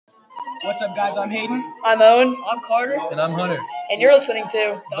What's up, guys? I'm Hayden. I'm Owen. I'm Carter. And I'm Hunter. And you're listening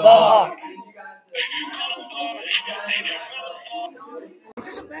to The Hawk.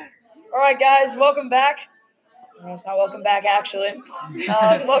 All right, guys, welcome back. Well, it's not welcome back, actually.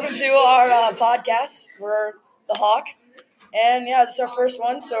 Welcome to our podcast. We're The Hawk. And, yeah, this is our first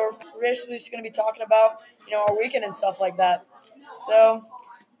one, so we're basically just going to be talking about, our weekend and stuff like that. So,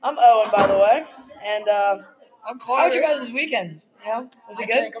 I'm Owen, by the way. And I'm Carter. how was your guys' weekend? Was it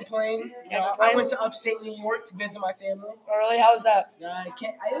good? I can't complain. I went to upstate New York to visit my family. Oh, really? How was that?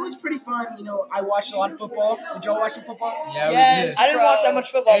 It was pretty fun. I watched a lot of football. Did y'all watch some football? Yeah, Yes. we did. I didn't watch that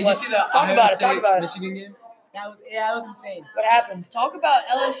much football. Hey, did you but see the talk Ohio about it. State Talk about it. Michigan game? That was insane. What happened? Talk about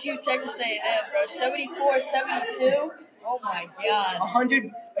LSU, Texas A&M, bro. 74-72. Oh, my God. 100.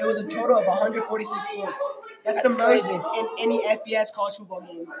 It was a total of 146 points. That's the most crazy. in any FBS college football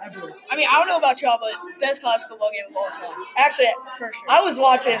game ever. I mean, I don't know about y'all, but best college football game of all time. Actually, For sure. I was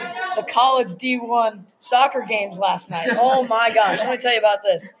watching the college D1 soccer games last night. Oh, my gosh. Let me tell you about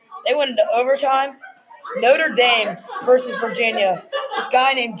this. They went into overtime. Notre Dame versus Virginia. This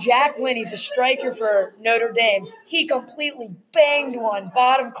guy named Jack Lynn, he's a striker for Notre Dame. He completely banged one,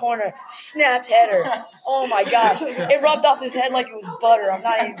 bottom corner, snapped header. Oh, my gosh. It rubbed off his head like it was butter. I'm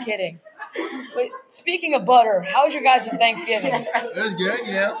not even kidding. But speaking of butter, how was your guys' Thanksgiving? It was good,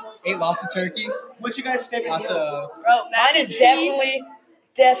 Ate lots of turkey. What's your guys' favorite Lots meal? of. Bro, Mine is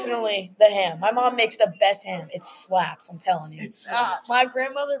definitely the ham. My mom makes the best ham. It slaps, I'm telling you. It slaps. my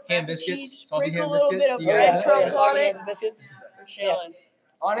grandmother, Ham mac and biscuits, cheese, salty sprinkle ham a little biscuits. bit You of got it? breadcrumbs on Soggy it. eggs and biscuits. We're chilling.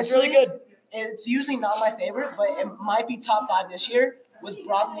 Honestly, It's really good. It's usually not my favorite, but it might be top 5 this year. Was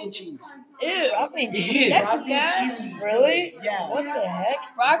broccoli and cheese. Ew. Broccoli and cheese. That's Broccoli and cheese is Really? Yeah. What the heck?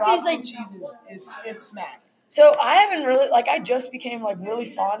 Broccoli's Broccoli like and cheese is it's smack. So I haven't really, I just became, really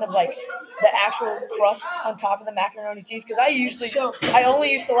fond of, the actual crust on top of the macaroni and cheese. Because I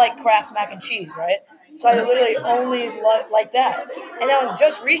only used to like Kraft mac and cheese, right? So I literally only like that. And then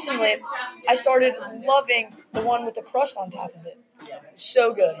just recently, I started loving the one with the crust on top of it.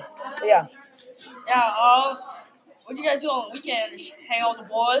 So good. But yeah. Yeah, what'd you guys do on the weekend? Just hang out with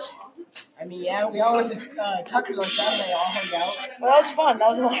the boys? I mean, yeah, we all went to Tucker's on Saturday, all hung out. Well, that was fun. That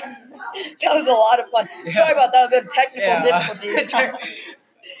was a lot. That was a lot of fun. Yeah. Sorry about that. A bit of technical Yeah. difficulties.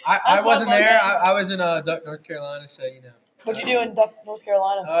 I That's wasn't what I there. like. I was in Duck, North Carolina, so What'd you do in North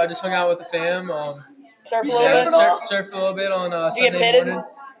Carolina? just hung out with the fam. Surf a You little surfed bit? at all? Surfed a little bit on Did you get Sunday pitted?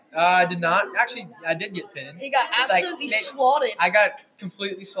 morning. I did not. Actually, I did get pitted. He got absolutely slaughtered. I got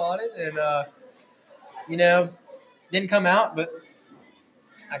completely slotted and, didn't come out, but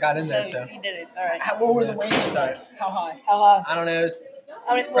I got in there, so. He did it. All right. What were the Yeah. waves Sorry. like? How high? How high? I don't know. It was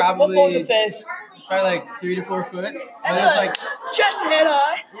What Probably- was the face? probably like 3 to 4 foot. But it That's was like, just head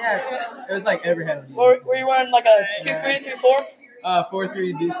high. yes, it was like every head. Were you wearing like a 2-3, 3-4?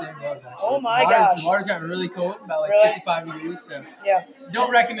 4-3 boots and gloves, actually. Oh my The gosh. water's gotten really cold, about like Really? 55 degrees, so Yeah.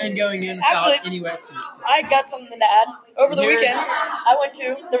 don't recommend going in without Actually- any wetsuits. So. I got something to add. Over the Here's- weekend, I went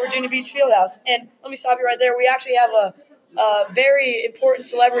to the Virginia Beach Fieldhouse, and let me stop you right there. We actually have a very important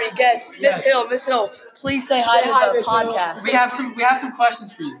celebrity guest, Miss Yes. Hill. Miss Hill, please say hi Say hi, to the Miss Hill. podcast. We have some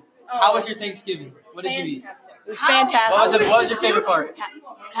questions for you. How was your Thanksgiving? What did you eat? It was fantastic. What was your favorite part?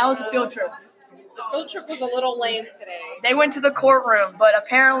 How was the field trip? The field trip was a little lame today. They went to the courtroom, but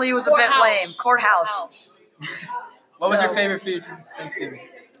apparently it was a bit lame. Courthouse. What was your So- favorite food for Thanksgiving?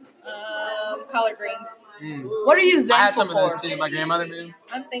 Collard greens. What are you thankful I had some for? of those too. My grandmother made them.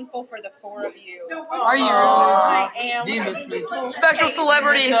 I'm thankful for the 4 of you. Are you I really? am. Do you miss me? Special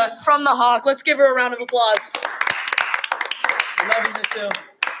celebrity Miss us? from the Hawk. Let's give her a round of applause. Love you, Miss Hill.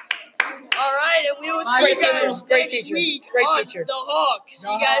 All right, and we will see Great you guys teacher. Great next teacher. week Great on teacher. The Hawk. See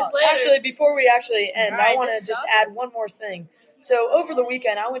you The guys Hawk. later. Actually, before we actually end, All right, I want to this just is add one more thing. So over the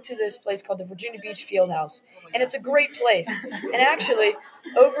weekend, I went to this place called the Virginia Beach Fieldhouse, and it's a great place. And actually,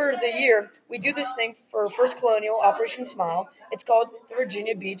 over the year, we do this thing for First Colonial Operation Smile. It's called the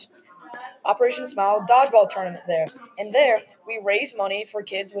Virginia Beach Operation Smile Dodgeball Tournament there. And there, we raise money for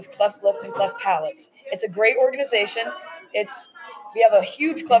kids with cleft lips and cleft palates. It's a great organization. We have a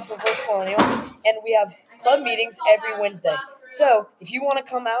huge club for First Colonial, and we have club meetings every Wednesday. So if you want to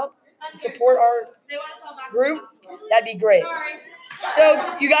come out and support our group, that'd be great.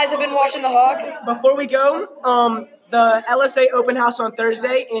 So you guys have been watching The Hawk. Before we go, the LSA open house on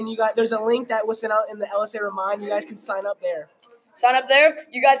Thursday, and there's a link that was sent out in the LSA Remind. You guys can sign up there. Sign up there.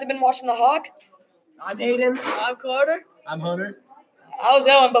 You guys have been watching The Hawk. I'm Hayden. I'm Carter. I'm Hunter. I was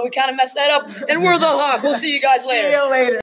Ellen, but we kind of messed that up. And we're The Hawk. We'll see you guys later. See you later.